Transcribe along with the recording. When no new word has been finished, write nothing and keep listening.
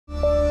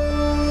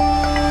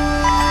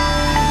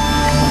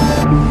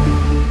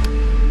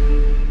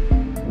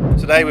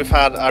today we've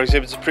had our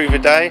exhibitors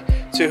preview day,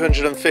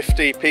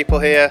 250 people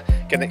here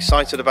getting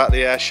excited about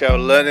the air show,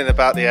 learning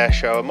about the air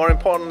show, and more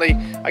importantly,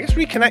 I guess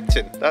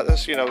reconnecting.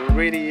 That's, you know,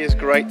 really is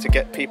great to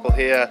get people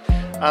here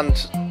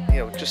and, you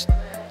know, just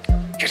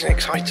getting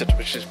excited,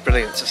 which is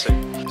brilliant to see.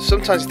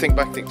 Sometimes you think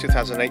back, I think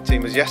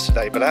 2018 was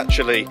yesterday, but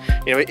actually,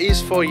 you know, it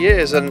is 4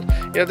 years, and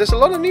you know, there's a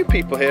lot of new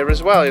people here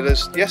as well.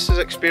 There's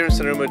experience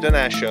in the room, we've done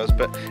air shows,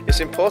 but it's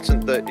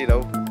important that, you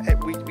know,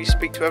 we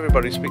speak to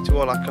everybody, we speak to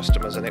all our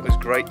customers, and it was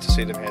great to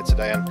see them here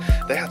today, and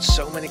they had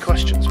so many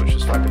questions, which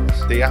was fabulous.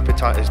 The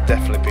appetite has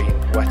definitely been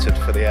whetted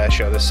for the air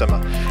show this summer,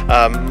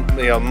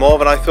 you know, more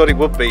than I thought it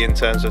would be in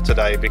terms of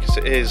today, because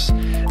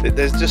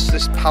there's just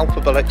this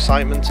palpable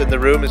excitement in the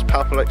room, there's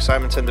palpable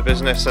excitement in the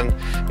business, and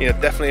you know,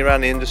 definitely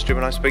around the industry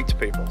when I speak to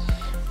people.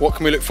 What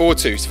can we look forward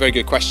to? It's a very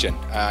good question.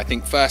 I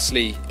think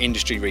firstly,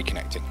 industry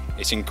reconnecting.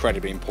 It's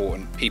incredibly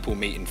important, people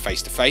meeting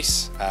face to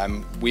face.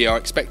 We are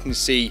expecting to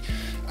see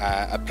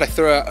a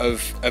plethora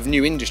of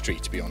new industry,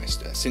 to be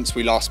honest. Since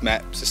we last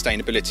met,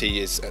 sustainability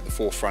is at the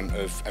forefront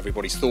of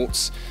everybody's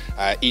thoughts.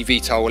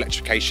 eVTOL,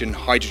 electrification,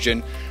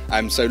 hydrogen,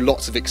 so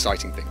lots of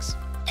exciting things.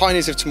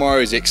 Pioneers of Tomorrow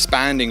is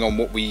expanding on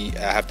what we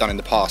have done in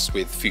the past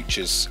with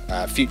Futures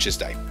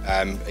Day,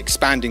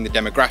 expanding the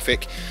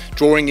demographic,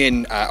 drawing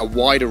in a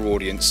wider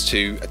audience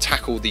to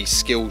tackle the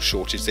skills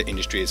shortage that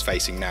industry is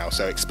facing now.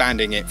 So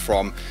expanding it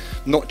from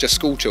not just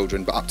school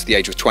children, but up to the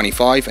age of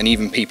 25, and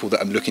even people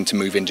that are looking to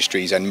move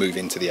industries and move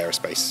into the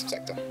aerospace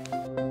sector.